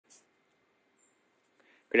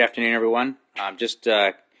Good afternoon, everyone. I'm just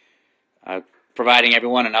providing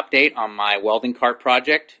everyone an update on my welding cart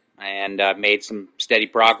project, and I've made some steady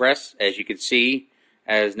progress. As you can see,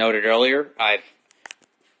 as noted earlier, I've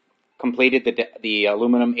completed the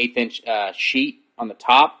aluminum 1/8" sheet on the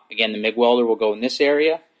top. Again, the MIG welder will go in this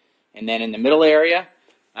area, and then in the middle area,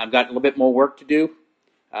 I've got a little bit more work to do,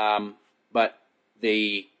 but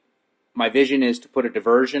my vision is to put a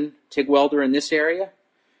diversion TIG welder in this area.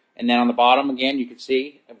 And then on the bottom, again, you can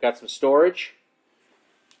see I've got some storage.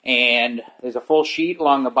 And there's a full sheet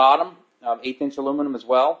along the bottom, 1/8" aluminum as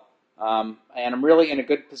well. And I'm really in a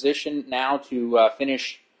good position now to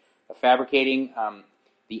finish fabricating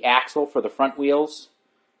the axle for the front wheels.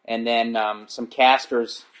 And then some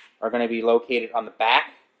casters are going to be located on the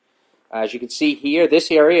back. As you can see here,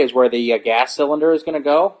 this area is where the gas cylinder is going to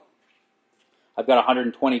go. I've got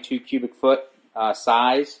 122 cubic foot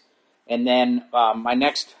size. And then my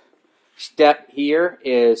next step here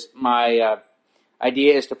is my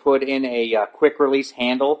idea is to put in a quick release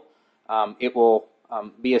handle. It will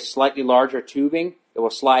be a slightly larger tubing. It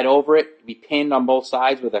will slide over it, be pinned on both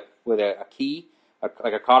sides with a key,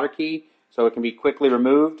 like a cotter key, so it can be quickly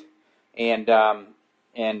removed. And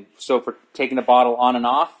so for taking the bottle on and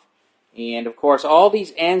off. And of course, all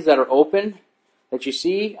these ends that are open that you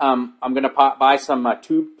see, I'm going to buy some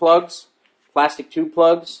tube plugs, plastic tube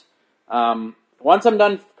plugs. Once I'm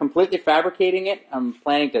done completely fabricating it, I'm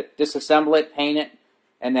planning to disassemble it, paint it,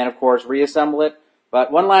 and then, of course, reassemble it.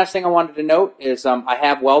 But one last thing I wanted to note is I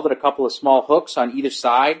have welded a couple of small hooks on either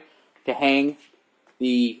side to hang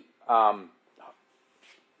the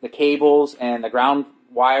cables and the ground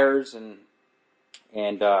wires and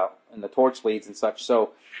the torch leads and such.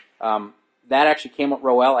 So that actually came up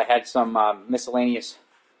real well. I had some miscellaneous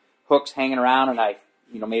hooks hanging around, and I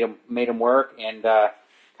made them work, and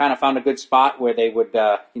kind of found a good spot where they would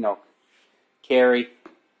carry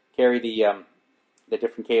the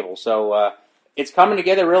different cables. So it's coming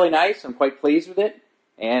together really nice. I'm quite pleased with it,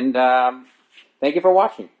 and thank you for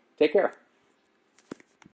watching. Take care.